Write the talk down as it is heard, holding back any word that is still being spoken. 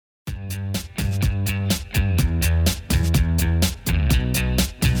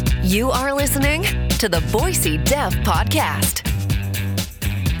You are listening to the Boise Dev Podcast.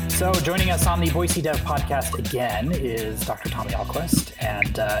 So joining us on the Boise Dev Podcast again is Dr. Tommy Ahlquist,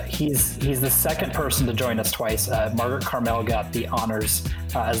 and he's the second person to join us twice. Margaret Carmel got the honors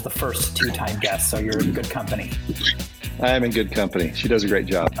as the first two-time guest, so you're in good company. I am in good company. She does a great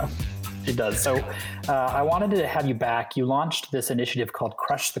job. She does. So I wanted to have you back. You launched this initiative called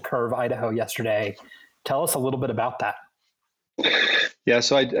Crush the Curve Idaho yesterday. Tell us a little bit about that. Yeah,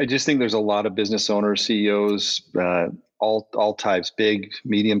 so I just think there's a lot of business owners, CEOs, all types, big,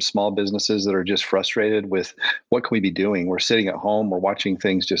 medium, small businesses that are just frustrated with what can we be doing? We're sitting at home, we're watching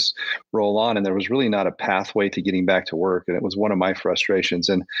things just roll on, and there was really not a pathway to getting back to work. And it was one of my frustrations.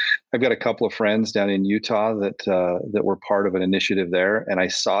 And I've got a couple of friends down in Utah that were part of an initiative there, and I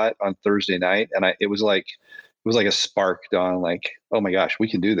saw it on Thursday night, and it was like a spark, Don, like, oh my gosh, we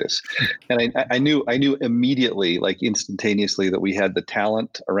can do this. And I knew immediately, like instantaneously, that we had the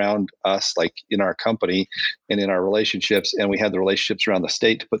talent around us, like in our company and in our relationships, and we had the relationships around the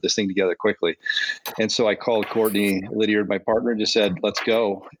state to put this thing together quickly. And so I called Courtney Lydiard, my partner, and just said, let's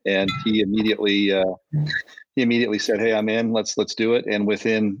go. And he immediately said, hey, I'm in, let's do it. And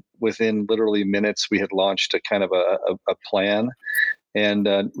within literally minutes, we had launched a kind of a plan, and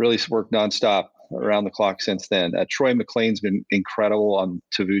really worked nonstop around the clock since then. Troy McLean's been incredible on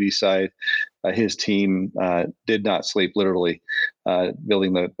Tavuti's side. His team did not sleep, literally,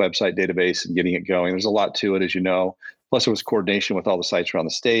 building the website database and getting it going. There's a lot to it, as you know. Plus, it was coordination with all the sites around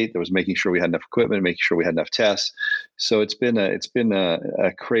the state. There was making sure we had enough equipment, making sure we had enough tests. So it's been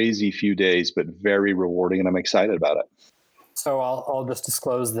a crazy few days, but very rewarding, and I'm excited about it. So I'll just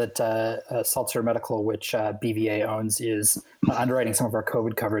disclose that Seltzer Medical, which BVA owns, is underwriting some of our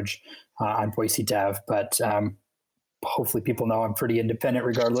COVID coverage on Boise Dev. But hopefully people know I'm pretty independent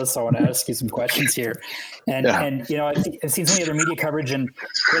regardless. So I want to ask you some questions here. And you know, I've seen some of the other media coverage and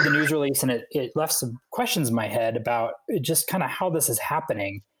read the news release, and it left some questions in my head about just kind of how this is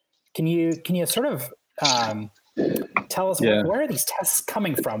happening. Can you sort of tell us where are these tests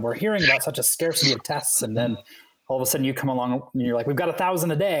coming from? We're hearing about such a scarcity of tests, and then all of a sudden you come along and you're like, we've got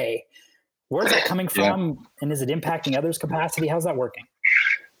 1,000 a day. Where's that coming from? Yeah. And is it impacting others' capacity? How's that working?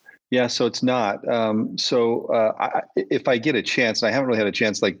 Yeah, so it's not. If I get a chance, and I haven't really had a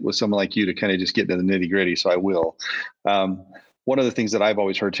chance like with someone like you to kind of just get into the nitty gritty, so I will. One of the things that I've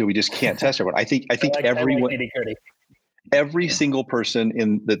always heard too, we just can't test everyone. I think everyone, every single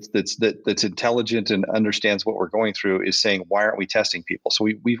person that's intelligent and understands what we're going through is saying, why aren't we testing people? So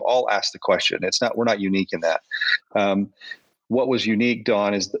we've all asked the question. We're not unique in that. What was unique,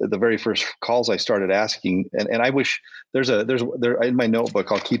 Don, is the very first calls I started asking, and I wish there's in my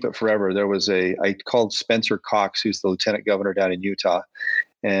notebook, I'll keep it forever. I called Spencer Cox, who's the lieutenant governor down in Utah,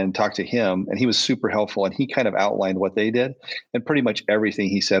 and talked to him, and he was super helpful, and he kind of outlined what they did, and pretty much everything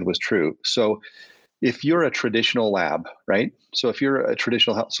he said was true. So if you're a traditional lab, right? So if you're a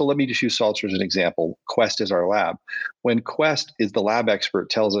traditional, so let me just use Seltzer as an example. Quest is our lab. When Quest is the lab expert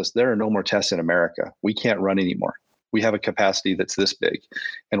tells us there are no more tests in America, we can't run anymore. We have a capacity that's this big,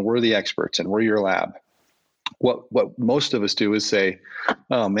 and we're the experts, and we're your lab. What most of us do is say,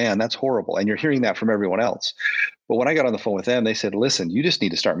 oh man, that's horrible. And you're hearing that from everyone else. But when I got on the phone with them, they said, listen, you just need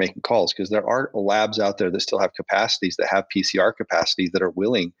to start making calls, because there are labs out there that still have capacities, that have PCR capacities, that are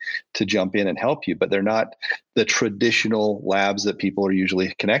willing to jump in and help you, but they're not the traditional labs that people are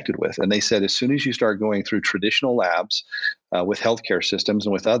usually connected with. And they said, as soon as you start going through traditional labs with healthcare systems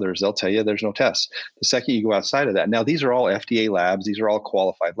and with others, they'll tell you there's no tests. The second you go outside of that, now these are all FDA labs, these are all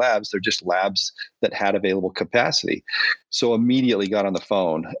qualified labs, they're just labs that had available capacity. So immediately got on the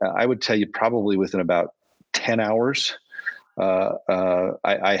phone. I would tell you probably within about 10 hours,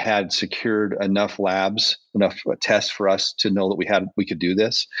 I had secured enough labs, enough tests for us to know that we could do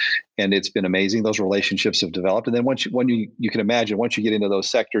this. And it's been amazing. Those relationships have developed. And then you can imagine, once you get into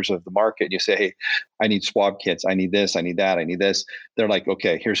those sectors of the market, and you say, hey, I need swab kits. I need this. I need that. I need this. They're like,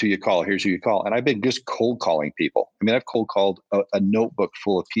 okay, here's who you call. Here's who you call. And I've been just cold calling people. I mean, I've cold called a notebook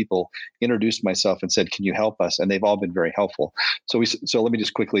full of people, introduced myself and said, can you help us? And they've all been very helpful. So let me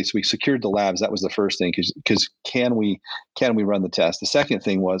just quickly, so we secured the labs. That was the first thing, because can we run the test? The second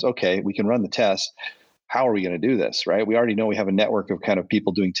thing was, okay, we can run the test. How are we going to do this, right? We already know we have a network of kind of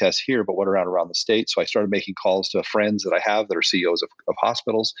people doing tests here, but what around the state? So I started making calls to friends that I have that are CEOs of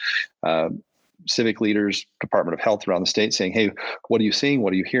hospitals, civic leaders, Department of Health around the state, saying, hey, what are you seeing?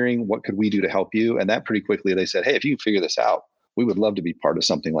 What are you hearing? What could we do to help you? And that pretty quickly, they said, hey, if you can figure this out, we would love to be part of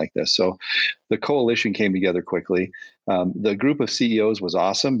something like this. So the coalition came together quickly. The group of CEOs was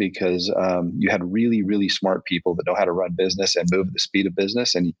awesome because you had really, really smart people that know how to run business and move at the speed of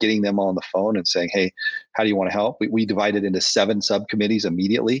business, and getting them on the phone and saying, hey, how do you want to help? We divided into 7 subcommittees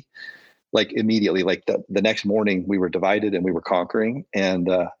immediately. Like the next morning we were divided and we were conquering and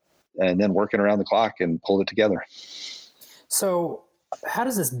then working around the clock and pulled it together. So how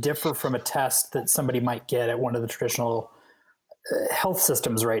does this differ from a test that somebody might get at one of the traditional health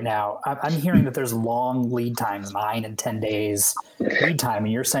systems right now? I'm hearing that there's long lead times, 9 and 10 days lead time,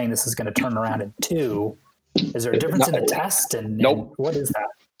 and you're saying this is going to turn around in 2. Is there a difference in the test? Nope. And what is that?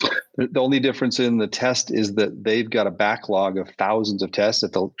 The only difference in the test is that they've got a backlog of thousands of tests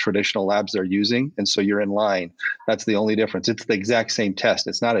at the traditional labs they're using. And so you're in line. That's the only difference. It's the exact same test.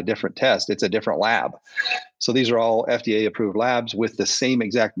 It's not a different test. It's a different lab. So these are all FDA approved labs with the same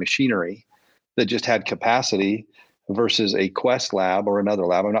exact machinery that just had capacity versus a Quest lab or another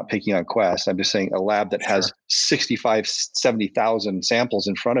lab. I'm not picking on Quest. I'm just saying a lab that has 65, 70,000 samples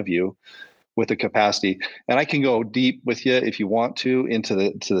in front of you with the capacity. And I can go deep with you if you want to into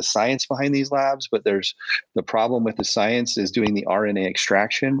the science behind these labs, but there's the problem with the science is doing the RNA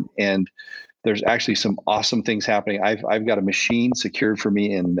extraction, and there's actually some awesome things happening. I've got a machine secured for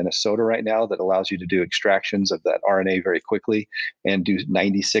me in Minnesota right now that allows you to do extractions of that RNA very quickly and do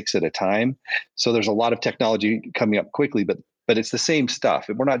 96 at a time. So there's a lot of technology coming up quickly, but it's the same stuff.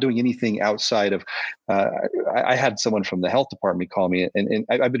 We're not doing anything outside of, I had someone from the health department call me, and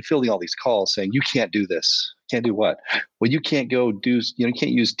I've been fielding all these calls saying, you can't do this. Can't do what? Well, you can't go do, you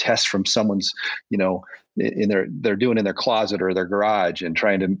can't use tests from someone's, they're doing in their closet or their garage and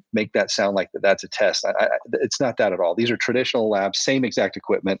trying to make that sound like that's a test. It's not that at all. These are traditional labs, same exact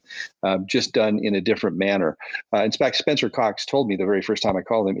equipment, just done in a different manner. In fact, Spencer Cox told me the very first time I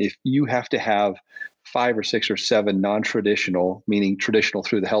called him, if you have to have 5 or 6 or 7 non-traditional, meaning traditional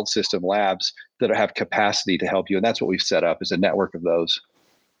through the health system labs that have capacity to help you. And that's what we've set up, is a network of those.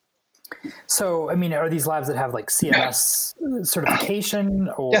 So, I mean, are these labs that have like CMS certification,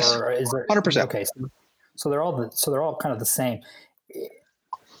 or yes, is there 100%? Okay. So they're all kind of the same.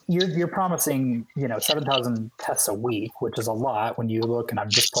 You're promising, 7,000 tests a week, which is a lot when you look, and I'm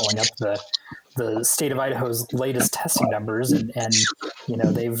just pulling up the state of Idaho's latest testing numbers, and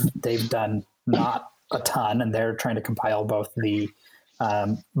they've done not a ton, and they're trying to compile both the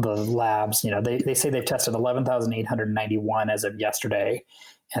labs. They say they've tested 11,891 as of yesterday,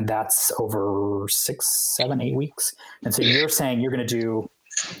 and that's over 6, 7, 8 weeks. And so you're saying you're going to do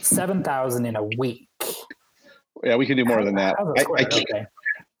 7,000 in a week. Yeah, we can do more than that.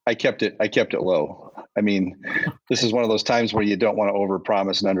 I kept it low. I mean, this is one of those times where you don't want to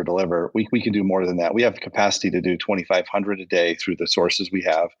overpromise and underdeliver. We can do more than that. We have capacity to do 2,500 a day through the sources we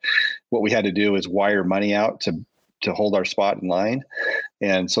have. What we had to do is wire money out to hold our spot in line,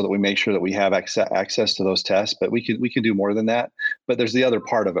 and so that we make sure that we have access to those tests. But we can do more than that. But there's the other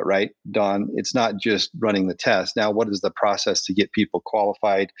part of it, right, Don? It's not just running the test. Now, what is the process to get people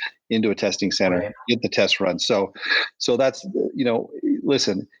qualified into a testing center, right, get the test run? So that's,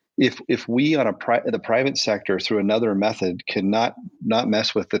 listen, if we on the private sector through another method cannot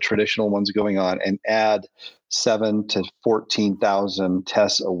mess with the traditional ones going on and add 7,000 to 14,000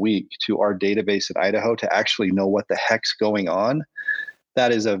 tests a week to our database in Idaho to actually know what the heck's going on,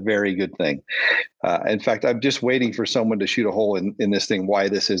 that is a very good thing. In fact, I'm just waiting for someone to shoot a hole in this thing, why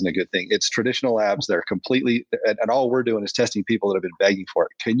this isn't a good thing. It's traditional labs. They're completely, and all we're doing is testing people that have been begging for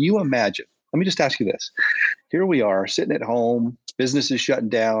it. Can you imagine? Let me just ask you this. Here we are sitting at home, businesses shutting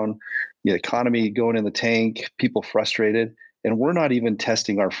down, the economy going in the tank, people frustrated, and we're not even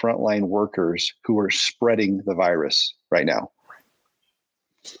testing our frontline workers who are spreading the virus right now.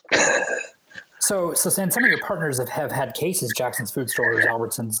 So some of your partners have had cases, Jackson's Food Stores,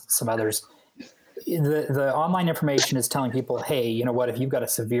 Albertsons, some others. The online information is telling people, hey, you know what, if you've got a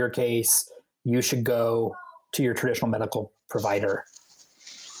severe case, you should go to your traditional medical provider.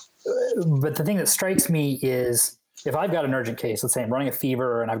 But the thing that strikes me is, if I've got an urgent case, let's say I'm running a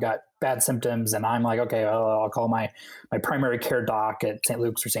fever and I've got bad symptoms, and I'm like, okay, I'll call my primary care doc at St.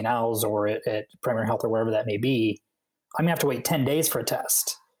 Luke's or St. Al's or at Primary Health or wherever that may be, I'm gonna have to wait 10 days for a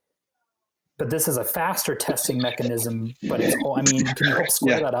test. But this is a faster testing mechanism, but can you help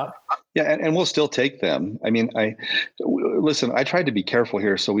square that up? Yeah, and we'll still take them. I mean, listen, I tried to be careful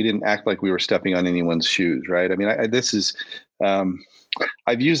here so we didn't act like we were stepping on anyone's shoes, right? I mean,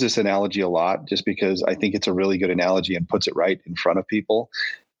 I've used this analogy a lot just because I think it's a really good analogy and puts it right in front of people.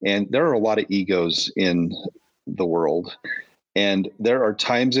 And there are a lot of egos in the world. And there are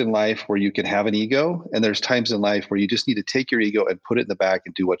times in life where you can have an ego, and there's times in life where you just need to take your ego and put it in the back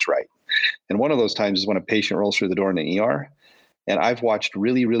and do what's right. And one of those times is when a patient rolls through the door in an ER, And I've watched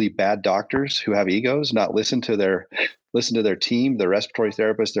really, really bad doctors who have egos not listen to their team, their respiratory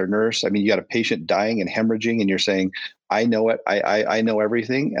therapist, their nurse. I mean, you got a patient dying and hemorrhaging, and you're saying, I know it. I know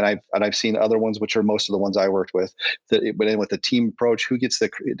everything. And I've seen other ones, which are most of the ones I worked with, that it went in with a team approach. Who gets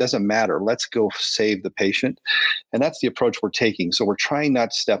it doesn't matter. Let's go save the patient. And that's the approach we're taking. So we're trying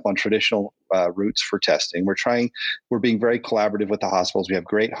not to step on traditional routes for testing. We're being very collaborative with the hospitals. We have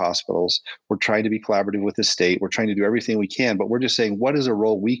great hospitals. We're trying to be collaborative with the state. We're trying to do everything we can, but we're just saying, what is a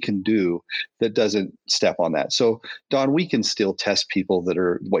role we can do that doesn't step on that? So Don, we can still test people that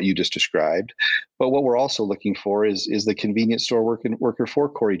are what you just described. But what we're also looking for is the convenience store worker for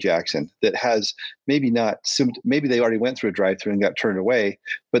Corey Jackson that has maybe they already went through a drive-through and got turned away,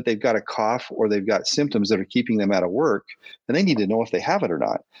 but they've got a cough or they've got symptoms that are keeping them out of work, and they need to know if they have it or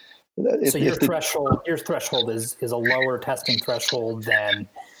not. So your threshold is a lower testing threshold than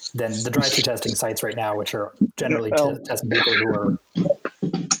the drive-through testing sites right now, which are generally testing people who are.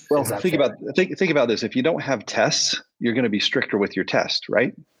 Well, think about this. If you don't have tests, you're going to be stricter with your test,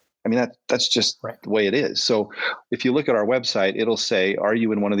 right? I mean, that's just right. The way it is. So if you look at our website, it'll say, are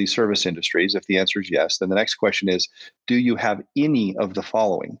you in one of these service industries? If the answer is yes, then the next question is, do you have any of the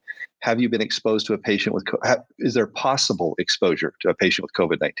following? Have you been exposed to a patient is there possible exposure to a patient with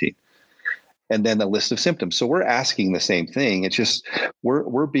COVID-19? And then the list of symptoms. So we're asking the same thing. It's just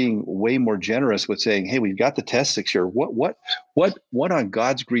we're being way more generous with saying, hey, we've got the tests here. What on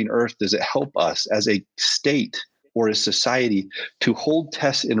God's green earth does it help us as a state or a society to hold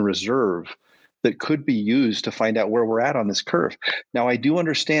tests in reserve that could be used to find out where we're at on this curve? Now, I do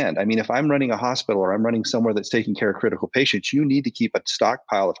understand. I mean, if I'm running a hospital or I'm running somewhere that's taking care of critical patients, you need to keep a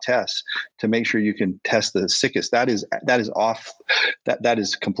stockpile of tests to make sure you can test the sickest. That is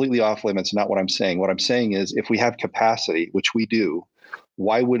completely off limits. Not what I'm saying. What I'm saying is, if we have capacity, which we do,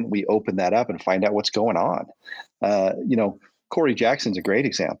 why wouldn't we open that up and find out what's going on? Corey Jackson's a great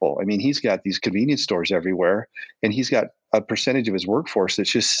example. I mean, he's got these convenience stores everywhere, and he's got a percentage of his workforce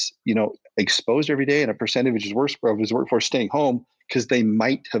that's just, exposed every day, and a percentage of his workforce staying home because they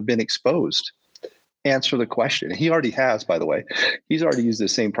might have been exposed. Answer the question. He already has, by the way. He's already used the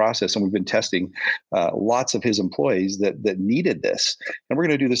same process, and we've been testing lots of his employees that needed this. And we're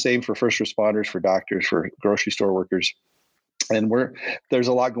going to do the same for first responders, for doctors, for grocery store workers. And there's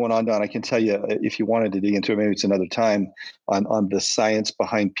a lot going on, Don. I can tell you, if you wanted to dig into it, maybe it's another time, on the science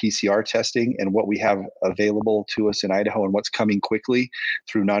behind PCR testing and what we have available to us in Idaho and what's coming quickly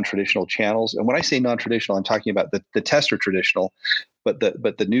through non-traditional channels. And when I say non-traditional, I'm talking about the tests are traditional, but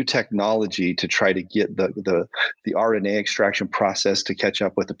the new technology to try to get the RNA extraction process to catch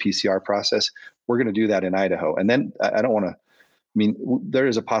up with the PCR process, we're going to do that in Idaho. And then there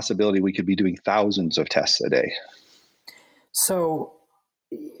is a possibility we could be doing thousands of tests a day. So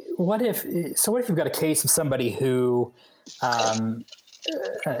what if you've got a case of somebody who, and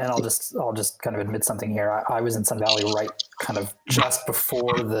I'll just kind of admit something here. I was in Sun Valley right kind of just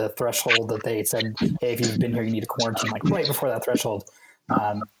before the threshold that they said, hey, if you've been here, you need to quarantine, like right before that threshold.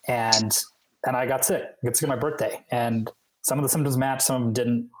 And I got sick. I got sick on my birthday, and some of the symptoms matched, some of them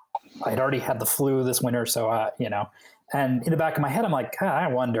didn't. I'd already had the flu this winter. So, and in the back of my head, I'm like, I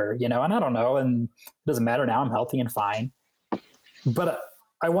wonder, and I don't know. And it doesn't matter now. I'm healthy and fine. But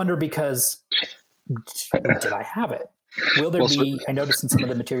I wonder because did I have it? Will there be? I noticed in some of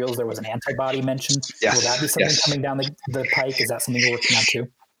the materials there was an antibody mentioned. Yes, will that be something coming down the pike? Is that something you're working on too?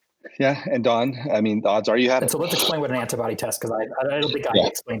 Yeah, and Don, I mean, the odds are you had it. So let's explain what an antibody test, because I don't think I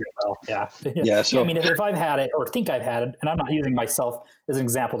explained it well. Yeah. Yeah. So I mean, if I've had it or think I've had it, and I'm not using myself as an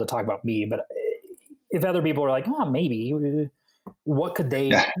example to talk about me, but if other people are like, oh, maybe, what could they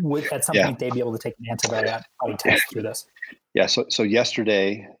at some point they'd be able to take an antibody test through this? Yeah. So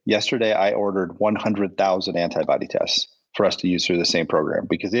yesterday I ordered 100,000 antibody tests for us to use through the same program,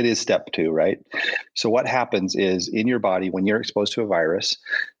 because it is step 2, right? So what happens is, in your body, when you're exposed to a virus,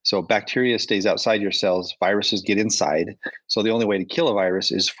 so bacteria stays outside your cells, viruses get inside. So the only way to kill a virus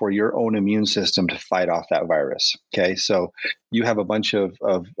is for your own immune system to fight off that virus. Okay. So you have a bunch of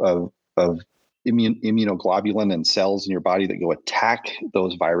immunoglobulin and cells in your body that go attack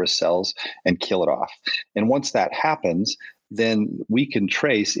those virus cells and kill it off. And once that happens, then we can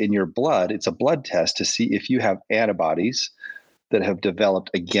trace in your blood, it's a blood test to see if you have antibodies that have developed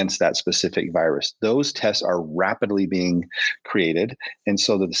against that specific virus. Those tests are rapidly being created. And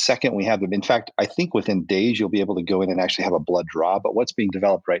so the second we have them, in fact, I think within days, you'll be able to go in and actually have a blood draw. But what's being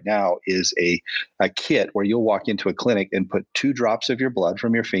developed right now is a kit where you'll walk into a clinic and put 2 drops of your blood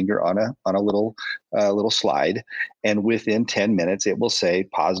from your finger on a little slide. And within 10 minutes, it will say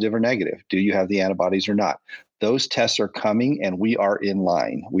positive or negative. Do you have the antibodies or not? those tests are coming and we are in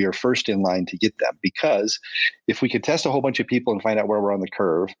line. We are first in line to get them, because if we could test a whole bunch of people and find out where we're on the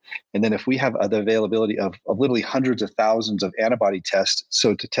curve, and then if we have the availability of literally hundreds of thousands of antibody tests,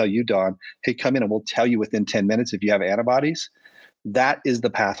 so to tell you, Don, hey, come in and we'll tell you within 10 minutes if you have antibodies, that is the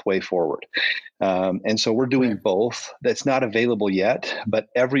pathway forward. And so we're doing both. That's not available yet, but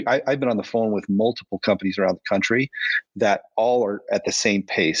I've been on the phone with multiple companies around the country that all are at the same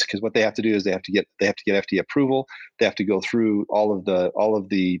pace, because what they have to do is they have to get FDA approval. They have to go through all of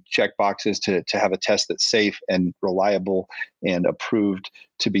the check boxes to have a test that's safe and reliable and approved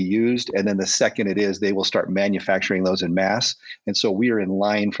to be used. And then the second it is, they will start manufacturing those in mass. And so we are in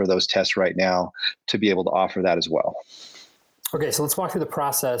line for those tests right now to be able to offer that as well. Okay, so let's walk through the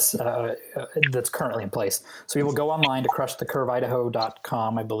process that's currently in place. So people go online to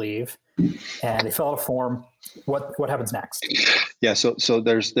crushthecurveidaho.com, I believe, and they fill out a form. What happens next? Yeah, so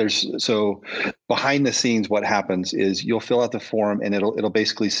there's behind the scenes, what happens is you'll fill out the form and it'll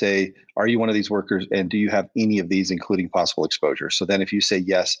basically say, are you one of these workers and do you have any of these, including possible exposure? So then if you say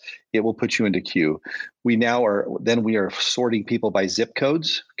yes, it will put you into queue. We are sorting people by zip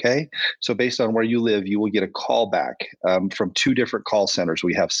codes. Okay, so based on where you live, you will get a call back from 2 different call centers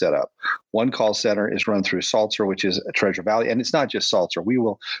we have set up. One call center is run through Salzer, which is Treasure Valley, and it's not just Salzer. We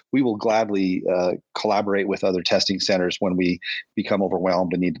will gladly collaborate with other testing centers when we become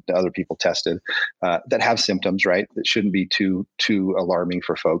overwhelmed and need other people tested that have symptoms, right? That shouldn't be too alarming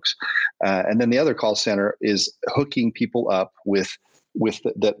for folks. And then the other call center is hooking people up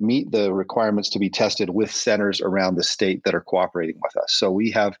that meet the requirements to be tested with centers around the state that are cooperating with us. So we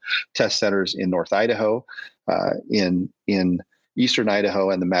have test centers in North Idaho, in Eastern Idaho,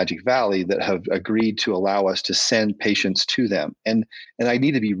 and the Magic Valley that have agreed to allow us to send patients to them. And I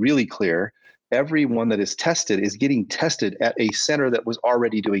need to be really clear. Everyone that is tested is getting tested at a center that was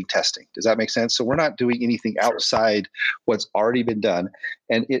already doing testing. Does that make sense? So we're not doing anything outside what's already been done.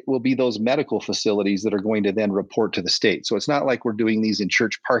 And it will be those medical facilities that are going to then report to the state. So it's not like we're doing these in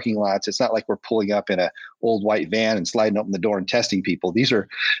church parking lots. It's not like we're pulling up in a old white van and sliding open the door and testing people. These are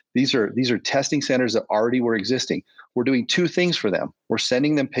testing centers that already were existing. We're doing 2 things for them. We're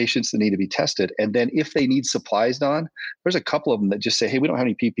sending them patients that need to be tested. And then if they need supplies done, there's a couple of them that just say, hey, we don't have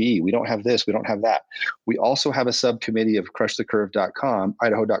any PPE. We don't have this. We don't have that. We also have a subcommittee of crushthecurve.com,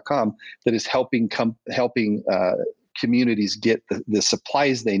 Idaho.com, that is helping communities get the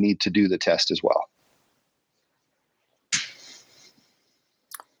supplies they need to do the test as well.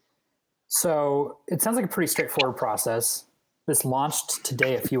 So it sounds like a pretty straightforward process. This launched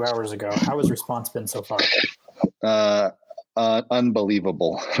today a few hours ago. How has response been so far?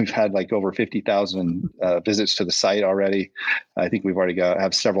 Unbelievable. We've had like over 50,000 visits to the site already. I think we've already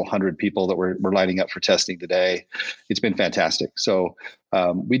have several hundred people that we're lining up for testing today. It's been fantastic. So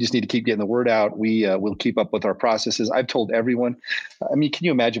we just need to keep getting the word out. We'll keep up with our processes. I've told everyone. I mean, can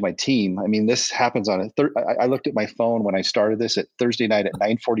you imagine my team? I mean, this happens on I looked at my phone when I started this at Thursday night at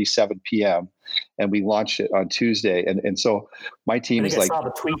 9:47 p.m. and we launched it on Tuesday. And so my team is like, I saw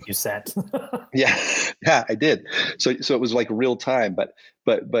the tweet you sent. yeah, I did. So it was like real time, but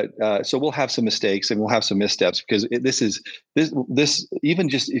so we'll have some mistakes and we'll have some missteps, because this even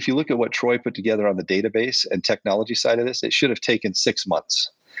just if you look at what Troy put together on the database and technology side of this, it should have taken 6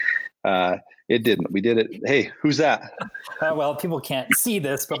 months. It didn't. We did it. Hey, who's that? Well, people can't see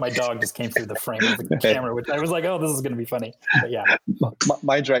this, but my dog just came through the frame of the camera, which I was like, "Oh, this is going to be funny." But yeah,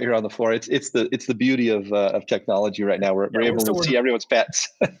 mine's right here on the floor. It's the beauty of technology right now. We're able to see everyone's pets.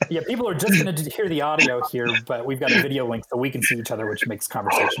 Yeah, people are just going to hear the audio here, but we've got a video link so we can see each other, which makes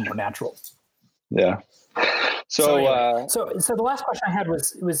conversation more natural. Yeah. So the last question I had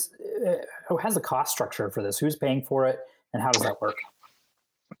was how's the cost structure for this? Who's paying for it, and how does that work?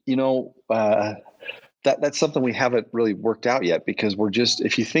 That's something we haven't really worked out yet, because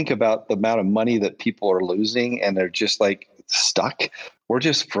if you think about the amount of money that people are losing and they're just like stuck, we're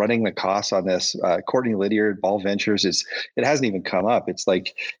just fronting the costs on this. Courtney Lydiard, Ball Ventures, it hasn't even come up. It's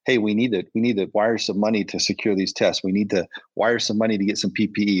like, hey, we need to wire some money to secure these tests. We need to wire some money to get some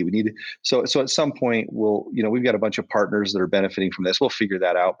PPE. So at some point we've got a bunch of partners that are benefiting from this. We'll figure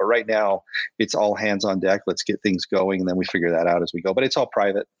that out. But right now it's all hands on deck. Let's get things going, and then we figure that out as we go. But it's all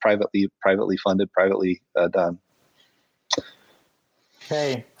privately funded, privately done.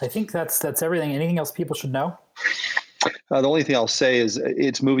 Okay, I think that's everything. Anything else people should know? The only thing I'll say is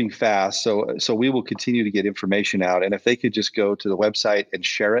it's moving fast, so we will continue to get information out. And if they could just go to the website and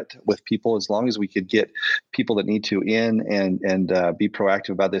share it with people, as long as we could get people that need to in and be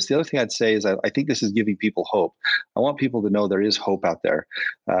proactive about this. The other thing I'd say is I think this is giving people hope. I want people to know there is hope out there.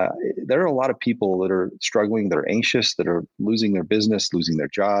 There are a lot of people that are struggling, that are anxious, that are losing their business, losing their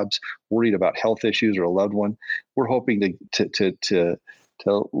jobs, worried about health issues or a loved one. We're hoping to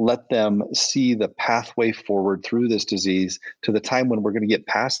let them see the pathway forward through this disease to the time when we're going to get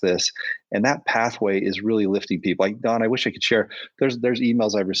past this. And that pathway is really lifting people. Like, Don, I wish I could share. There's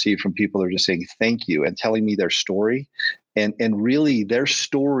emails I've received from people that are just saying thank you and telling me their story. And really their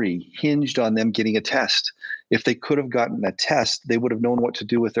story hinged on them getting a test. If they could have gotten a test, they would have known what to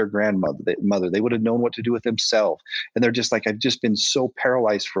do with their grandmother. They would have known what to do with themselves. And they're just like, I've just been so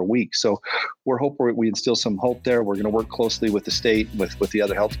paralyzed for weeks. So we're hoping we instill some hope there. We're going to work closely with the state, with the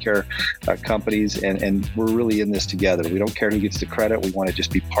other healthcare companies, and we're really in this together. We don't care who gets the credit. We want to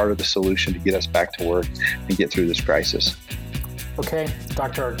just be part of the solution to get us back to work and get through this crisis. Okay,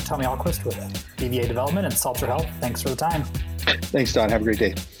 Dr. Tommy Ahlquist with BVA Development and Salter Health. Thanks for the time. Thanks, Don. Have a great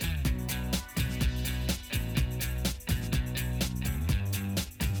day.